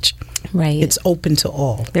college. Right. It's open to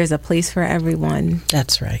all. There's a place for everyone.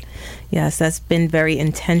 That's right. Yes, that's been very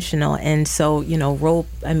intentional. And so, Rope,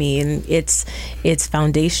 I mean, it's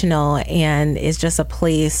foundational, and it's just a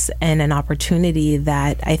place and an opportunity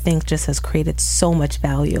that I think just has created so much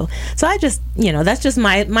value. So I just, that's just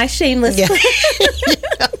my shameless. Yeah.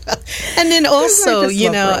 And then also,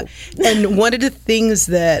 and one of the things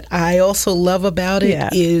that I also love about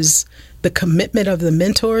it is the commitment of the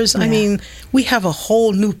mentors. Yeah. I mean, we have a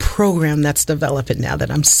whole new program that's developing now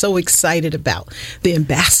that I'm so excited about, the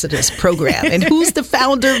Ambassadors Program. And who's the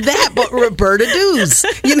founder of that but Roberta Dews?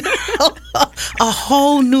 A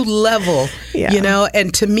whole new level,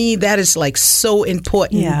 and to me that is like so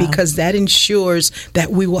important because that ensures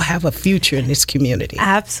that we will have a future in this community.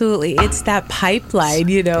 Absolutely. It's that pipeline,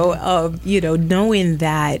 of, knowing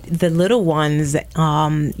that the little ones,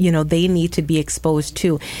 they need to be exposed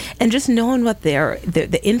to, and just knowing what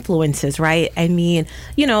the influences, right? I mean,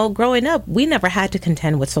 growing up, we never had to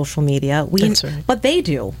contend with social media. That's right. But they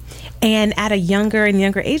do. And at a younger and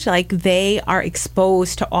younger age, like, they are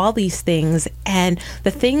exposed to all these things. And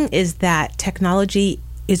the thing is that technology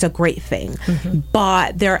is a great thing,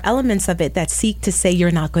 but there are elements of it that seek to say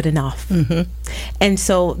you're not good enough. And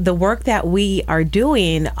so the work that we are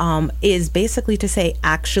doing is basically to say,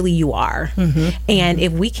 actually, you are. And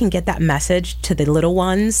if we can get that message to the little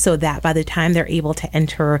ones so that by the time they're able to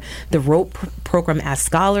enter the Rope program as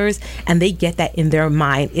scholars, and they get that in their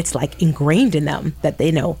mind, it's like ingrained in them that they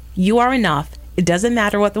know you are enough. It doesn't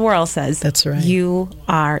matter what the world says. That's right. You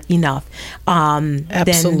are enough.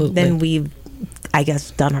 Absolutely. Then we've, I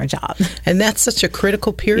guess, done our job. And that's such a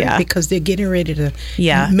critical period because they're getting ready to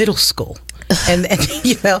middle school. And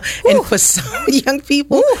for some young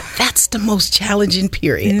people, that's the most challenging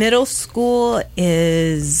period. Middle school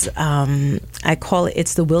is, I call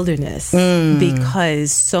it's the wilderness,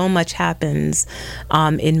 because so much happens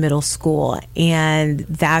in middle school, and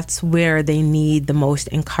that's where they need the most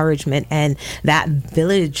encouragement. And that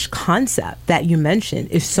village concept that you mentioned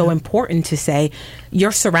is so important to say,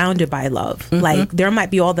 you're surrounded by love. Like, there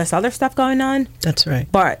might be all this other stuff going on. That's right.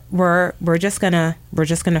 But we're just gonna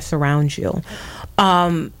surround you.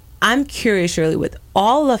 I'm curious, Shirley, with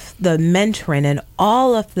all of the mentoring and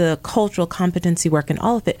all of the cultural competency work and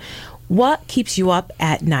all of it, what keeps you up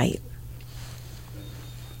at night?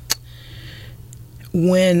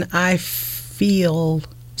 When I feel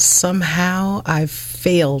somehow I've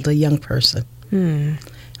failed a young person.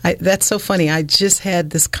 That's so funny. I just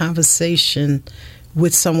had this conversation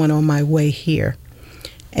with someone on my way here.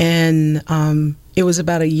 And it was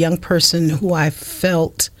about a young person who I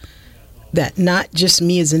felt that not just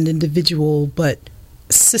me as an individual, but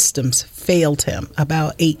systems failed him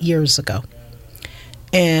about 8 years ago.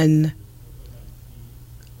 And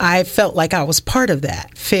I felt like I was part of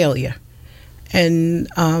that failure. And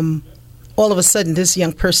all of a sudden, this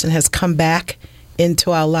young person has come back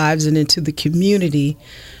into our lives and into the community.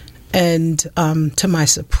 And to my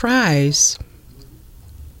surprise,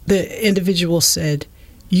 the individual said,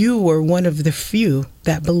 "You were one of the few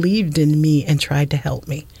that believed in me and tried to help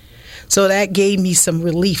me." So that gave me some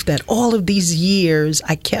relief that all of these years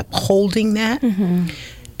I kept holding that.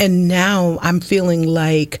 And now I'm feeling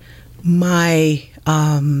like my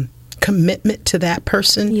commitment to that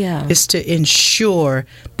person is to ensure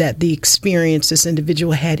that the experience this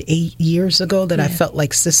individual had 8 years ago that I felt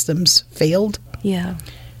like systems failed,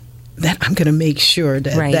 that I'm going to make sure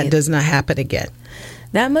that that does not happen again.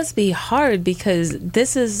 That must be hard, because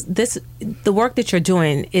the work that you're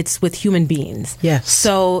doing, it's with human beings. Yes.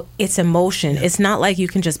 So it's emotion. It's not like you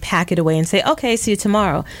can just pack it away and say, okay, see you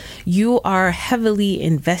tomorrow. You are heavily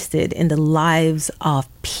invested in the lives of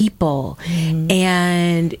people,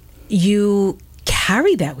 and you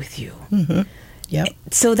carry that with you. Yep.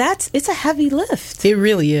 So it's a heavy lift. It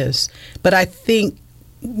really is. But I think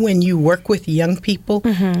when you work with young people,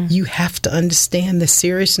 you have to understand the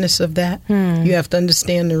seriousness of that. You have to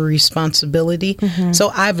understand the responsibility.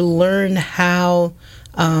 So I've learned how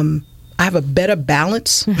I have a better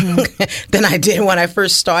balance than I did when I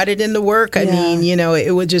first started in the work. I mean,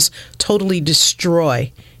 it would just totally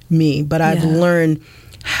destroy me. But I've learned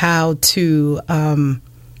how to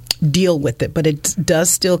deal with it. But it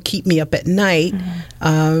does still keep me up at night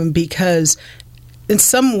because in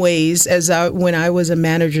some ways, when I was a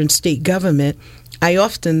manager in state government, I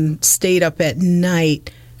often stayed up at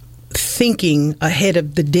night thinking ahead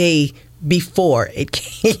of the day before it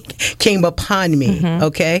came upon me,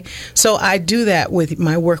 okay? So I do that with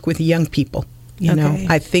my work with young people. You know, Okay.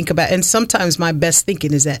 I think about, and sometimes my best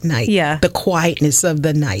thinking is at night. Yeah. The quietness of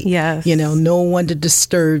the night. Yes. You know, no one to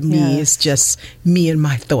disturb me. Yes. It's just me and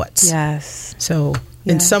my thoughts. Yes. So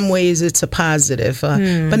in Yes. some ways it's a positive,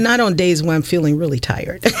 but not on days when I'm feeling really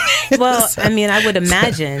tired. Well, So, I mean, I would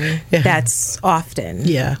imagine Yeah. that's often.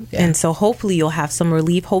 Yeah, yeah. And so hopefully you'll have some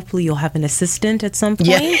relief. Hopefully you'll have an assistant at some point.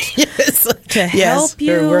 yeah, yes. To Yes, help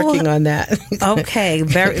you. we're working on that. Okay,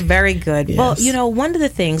 very, very good. Well, Yes. you know, one of the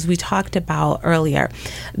things we talked about earlier,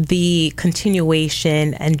 the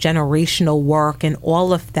continuation and generational work and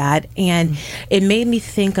all of that. And it made me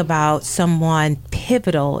think about someone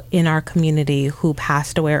pivotal in our community who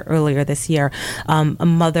passed away earlier this year,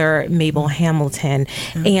 Mother Mabel Hamilton.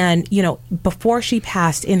 And, you know, before she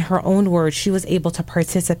passed, in her own words, she was able to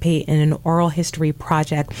participate in an oral history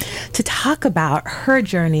project to talk about her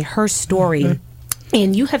journey, her story.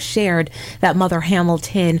 And you have shared that Mother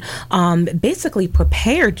Hamilton basically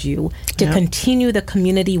prepared you to Yep. continue the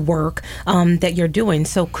community work that you're doing.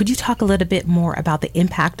 So could you talk a little bit more about the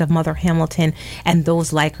impact of Mother Hamilton and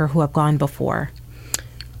those like her who have gone before?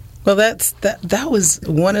 Well, that was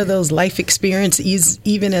one of those life experiences,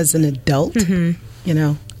 even as an adult. You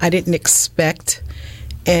know, I didn't expect,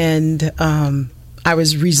 and I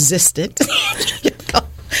was resistant. You know?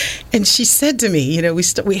 And she said to me, you know,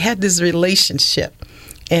 we had this relationship,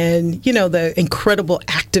 and you know, the incredible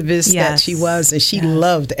activist that Yes. she was, and she Yes.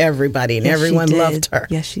 loved everybody, and Yes, she everyone did. loved her.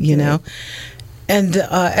 Yes, she you did. know. And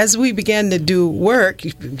as we began to do work,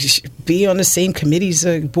 be on the same committees,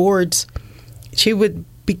 boards, she would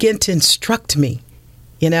begin to instruct me,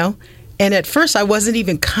 you know. And at first, I wasn't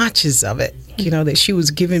even conscious of it, you know, that she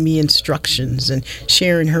was giving me instructions and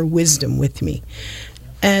sharing her wisdom with me.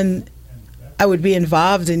 And I would be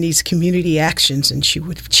involved in these community actions, and she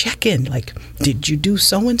would check in, like, did you do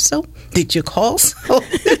so-and-so? Did you call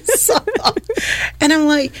so-and-so? And I'm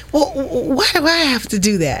like, well, why do I have to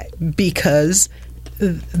do that? Because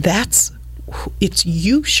it's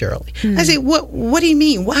you, Shirley. I say, what do you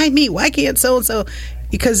mean? Why me? Why can't so-and-so?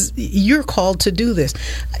 Because you're called to do this.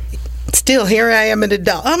 Still, here I am an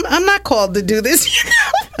adult. I'm not called to do this, you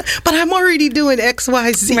know? But I'm already doing X,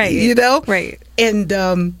 Y, Z, Right. you know? Right.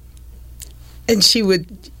 And she would,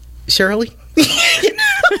 Shirley,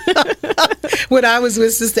 when I was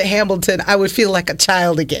with Sister Hamilton, I would feel like a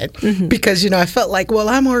child again because, you know, I felt like, well,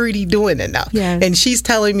 I'm already doing enough. Yes. And she's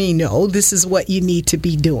telling me, no, this is what you need to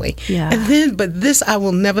be doing. Yeah. And then, but this, I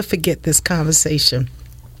will never forget this conversation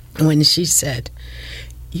when she said,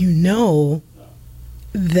 you know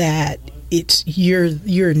that it's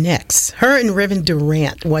you're next. Her and Reverend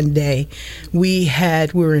Durant, one day, we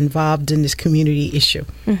were involved in this community issue,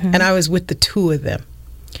 and I was with the two of them,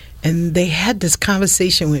 and they had this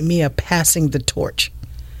conversation with me of passing the torch.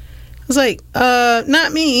 I was like,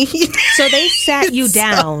 not me. So they sat you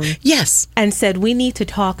down Yes. and said, we need to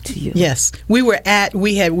talk to you. Yes, we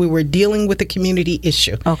were dealing with a community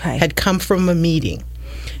issue. Okay. Had come from a meeting,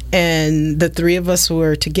 and the three of us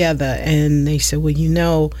were together, and they said, well, you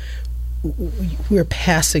know, we're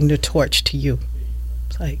passing the torch to you.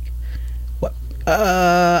 It's like, what?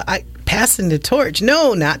 I passing the torch?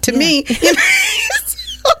 No, not to me. You know?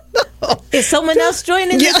 No. Is someone else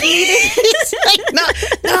joining this meeting? It's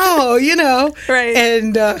like, no, you know. Right.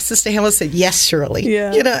 And Sister Hamilton said, yes, Shirley.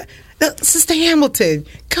 Yeah. You know, Sister Hamilton,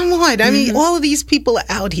 come on. I mean, all of these people are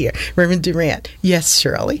out here. Reverend Durant, yes,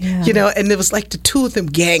 Shirley. Yeah. You know, and it was like the two of them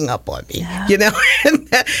gang up on me, you know. In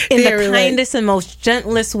the kindest and most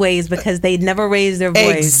gentlest ways because they never raised their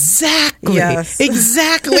voice. Exactly. Yes.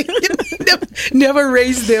 Exactly. Never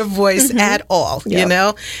raised their voice at all, you Yep.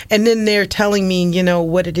 know? And then they're telling me, you know,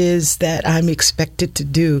 what it is that I'm expected to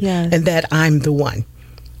do Yes. and that I'm the one,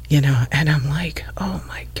 you know? And I'm like, oh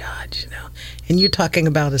my God, you know? And you're talking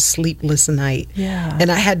about a sleepless night. Yeah. And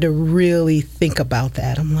I had to really think about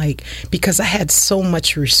that. I'm like, because I had so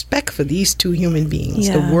much respect for these two human beings,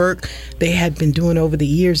 Yeah. the work they had been doing over the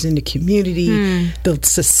years in the community, the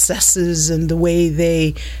successes and the way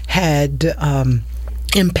they had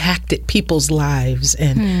impacted people's lives.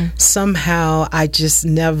 And somehow I just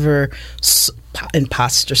never,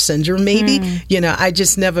 imposter syndrome maybe, you know, I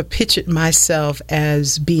just never pictured myself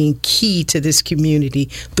as being key to this community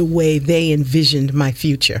the way they envisioned my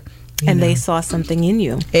future. And they saw something in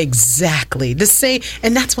you. Exactly. The same.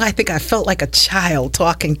 And that's why I think I felt like a child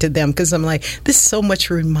talking to them, because I'm like, this so much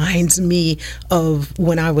reminds me of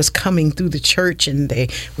when I was coming through the church and they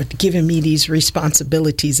were giving me these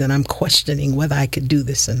responsibilities and I'm questioning whether I could do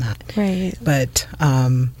this or not. Right. But,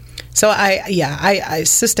 so I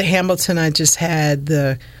Sister Hamilton, I just had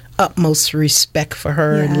the utmost respect for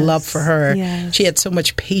her and love for her. Yes. She had so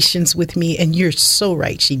much patience with me, and you're so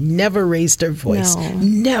right. She never raised her voice. No.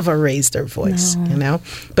 Never raised her voice, No. you know.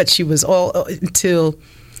 But she was all until,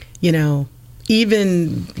 you know,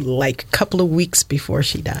 even like a couple of weeks before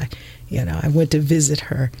she died, you know, I went to visit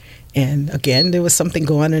her. And again, there was something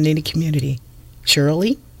going on in the community.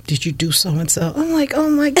 Shirley, did you do so-and-so? I'm like, oh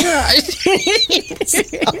my gosh.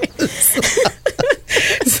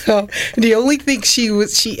 So the only thing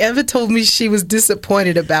she ever told me she was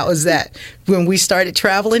disappointed about was that when we started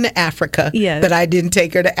traveling to Africa, that I didn't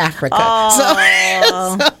take her to Africa.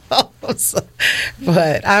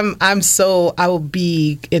 But I will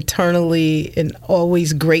be eternally and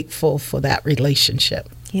always grateful for that relationship.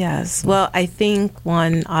 Yes. Well, I think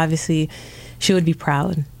obviously, she would be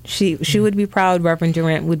proud. She would be proud. Reverend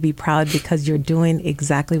Durant would be proud because you're doing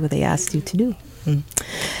exactly what they asked you to do.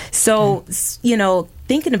 So, you know,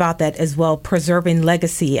 thinking about that as well, preserving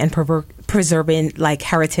legacy and preserving like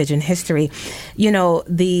heritage and history, you know,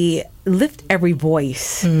 the Lift Every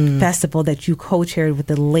Voice festival that you co-chaired with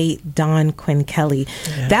the late Don Quinn Kelly,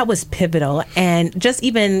 that was pivotal. And just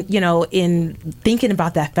even, you know, in thinking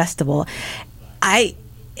about that festival,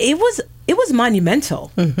 it was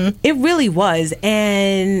monumental. It really was.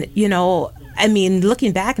 And, you know, I mean,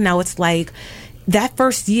 looking back now, it's like that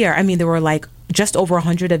first year, I mean, there were like just over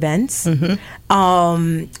 100 events. You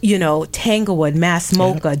know, Tanglewood, Mass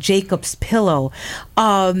Mocha, Jacob's Pillow.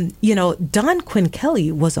 You know, Don Quinn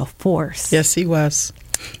Kelly was a force. Yes, he was.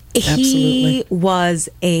 He was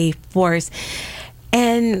a force.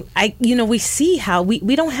 And we see how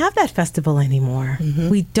we don't have that festival anymore.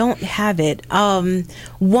 We don't have it.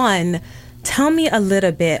 One, tell me a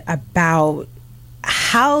little bit about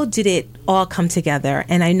how did it all come together?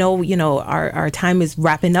 And I know, you know, our time is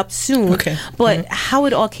wrapping up soon, but how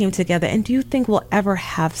it all came together. And do you think we'll ever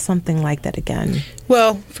have something like that again?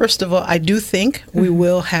 Well, first of all, I do think we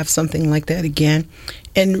will have something like that again.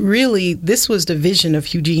 And really, this was the vision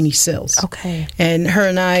of Eugenie Sills. And her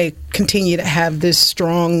and I continue to have this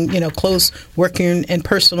strong, you know, close working and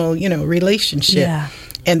personal, you know, relationship.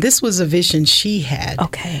 And this was a vision she had.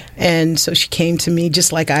 And so she came to me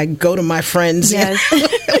just like I go to my friends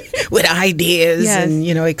with ideas and,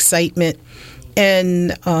 you know, excitement.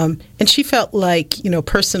 And she felt like, you know, a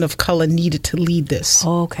person of color needed to lead this.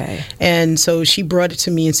 And so she brought it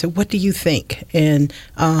to me and said, what do you think? And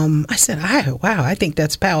I said, wow, I think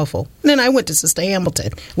that's powerful. And then I went to Sister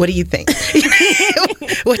Hamilton. What do you think?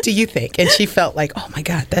 What do you think? And she felt like, oh, my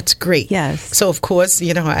God, that's great. So, of course,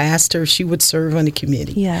 you know, I asked her if she would serve on the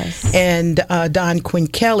committee. And Don Quinn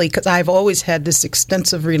Kelly, because I've always had this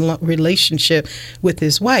extensive relationship with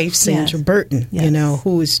his wife, Sandra Burton, you know,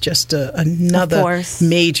 who is just another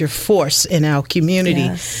major force in our community.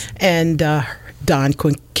 And Don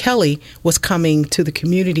Quinn Kelly was coming to the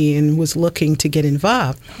community and was looking to get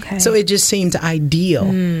involved. So it just seemed ideal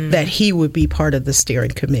that he would be part of the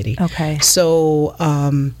steering committee. So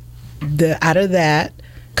out of that,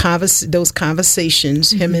 those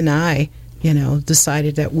conversations, him and I, you know,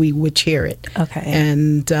 decided that we would chair it.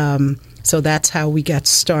 And so that's how we got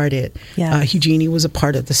started. Eugenie was a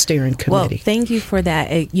part of the steering committee. Well, thank you for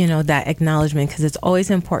that, you know, that acknowledgement, because it's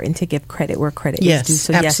always important to give credit where credit is due.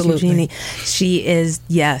 So absolutely. Eugenie, she is,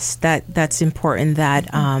 that's important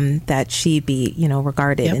that that she be, you know,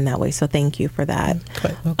 regarded in that way. So thank you for that.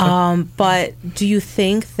 But do you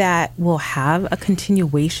think that we'll have a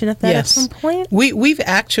continuation of that at some point? We've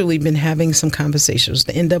actually been having some conversations,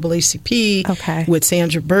 the NAACP with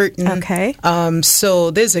Sandra Burton.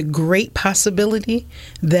 So there's a great possibility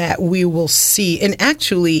that we will see. And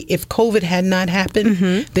actually, if COVID had not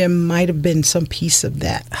happened, there might have been some piece of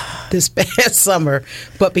that this past summer.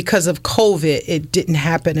 But because of COVID, it didn't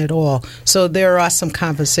happen at all. So there are some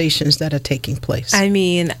conversations that are taking place. I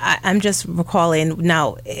mean, I'm just recalling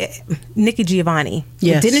now, Nikki Giovanni.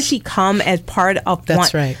 Didn't she come as part of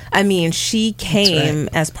That's right. I mean, she came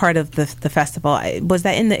as part of the festival. Was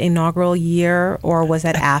that in the inaugural year or was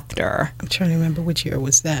that after? I'm trying to remember which year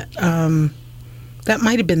was that. That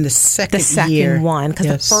might have been the second year. One, because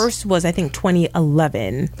the first was, I think,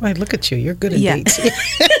 2011. Right, look at you. You're good at dates.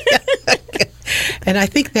 And I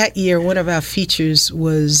think that year, one of our features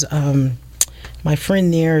was my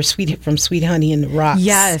friend there, from Sweet Honey in the Rocks.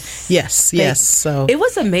 So it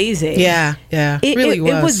was amazing. It really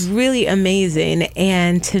was. It was really amazing,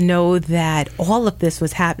 and to know that all of this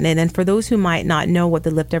was happening. And for those who might not know what the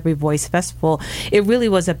Lift Every Voice Festival, it really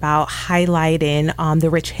was about highlighting the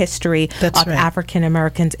rich history of African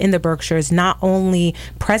Americans in the Berkshires, not only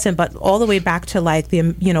present but all the way back to like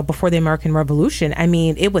before the American Revolution. I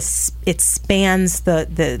mean, it spans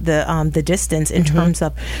the distance in terms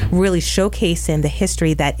of really showcasing understand the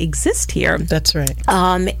history that exists here. That's right.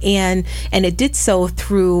 And it did so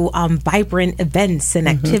through vibrant events and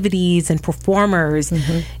activities and performers.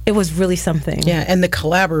 It was really something. Yeah, and the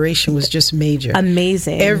collaboration was just major.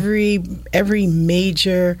 Amazing. Every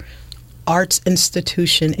major arts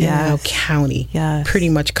institution in our county pretty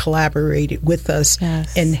much collaborated with us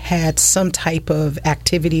and had some type of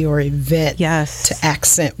activity or event to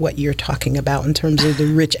accent what you're talking about in terms of the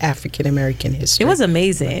rich African American history. It was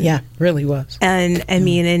amazing. Yeah, really was. And I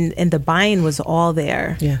mean, and the buy-in was all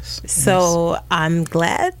there. Yes. So I'm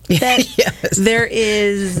glad that there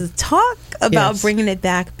is talk about bringing it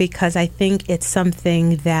back, because I think it's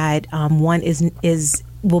something that one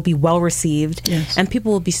will be well received, and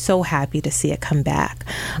people will be so happy to see it come back.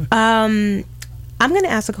 I'm going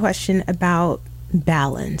to ask a question about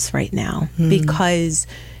balance right now, because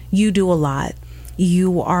you do a lot.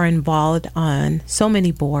 You are involved on so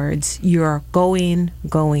many boards. You're going.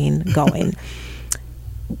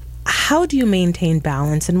 How do you maintain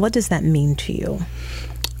balance, and what does that mean to you?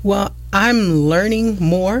 Well, I'm learning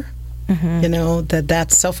more, that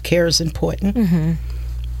self-care is important.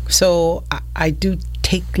 So I do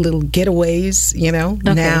take little getaways,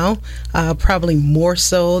 now, probably more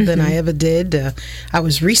so than I ever did. I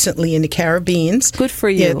was recently in the Caribbean. Good for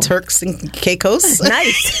you. Yeah, Turks and Caicos.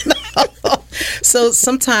 Nice. So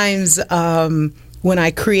sometimes when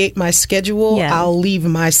I create my schedule, I'll leave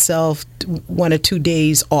myself 1 or 2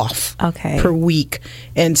 days off per week.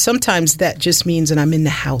 And sometimes that just means that I'm in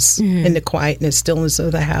the house, in the quietness, stillness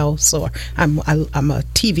of the house, or I'm a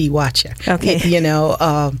TV watcher.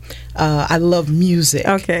 I love music.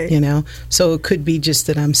 So it could be just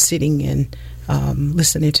that I'm sitting and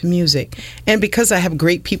listening to music. And because I have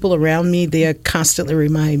great people around me, they're constantly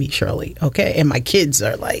reminding me, Shirley, and my kids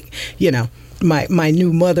are like, my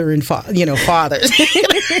new mother and father.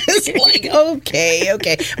 It's like,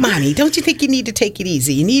 okay, mommy, don't you think you need to take it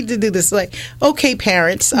easy? You need to do this. Like, okay,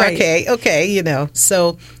 parents, okay.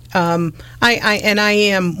 So I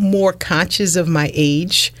am more conscious of my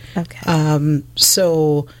age. I'm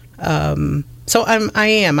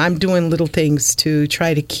doing little things to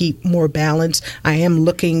try to keep more balance. I am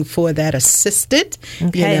looking for that assistant,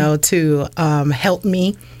 to help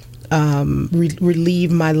me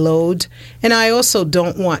relieve my load. And I also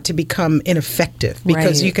don't want to become ineffective,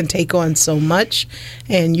 because you can take on so much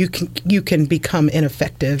and you can become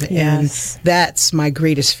ineffective. And that's my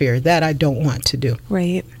greatest fear, that I don't want to do.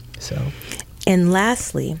 Right. So. And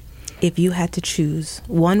lastly, if you had to choose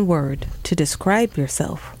one word to describe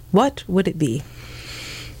yourself, what would it be?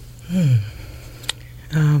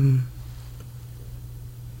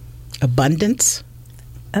 Abundance.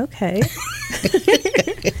 Okay.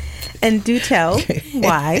 And do tell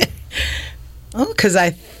why. Because I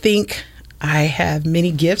think I have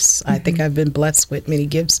many gifts. I think I've been blessed with many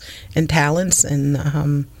gifts and talents, and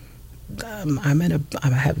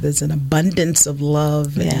there's an abundance of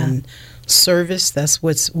love and service. That's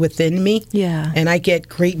what's within me. Yeah. And I get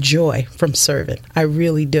great joy from serving. I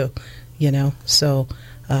really do. So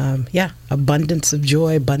abundance of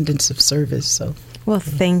joy, abundance of service. So. Well,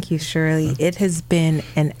 thank you, Shirley. It has been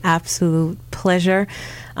an absolute pleasure.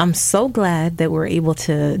 I'm so glad that we're able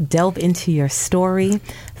to delve into your story,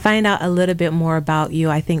 find out a little bit more about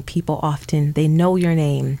you. I think people often, they know your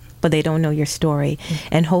name, but they don't know your story.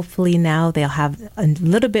 And hopefully now they'll have a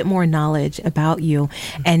little bit more knowledge about you,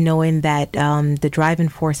 and knowing that the driving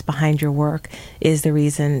force behind your work is the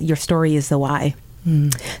reason, your story is the why.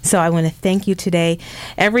 So I want to thank you today.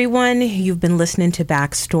 Everyone, you've been listening to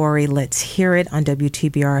Backstory. Let's hear it on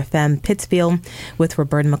WTBR-FM Pittsfield with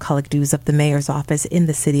Roberta McCulloch-Dews of the Mayor's Office in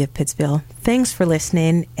the city of Pittsfield. Thanks for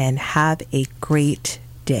listening, and have a great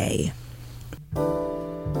day.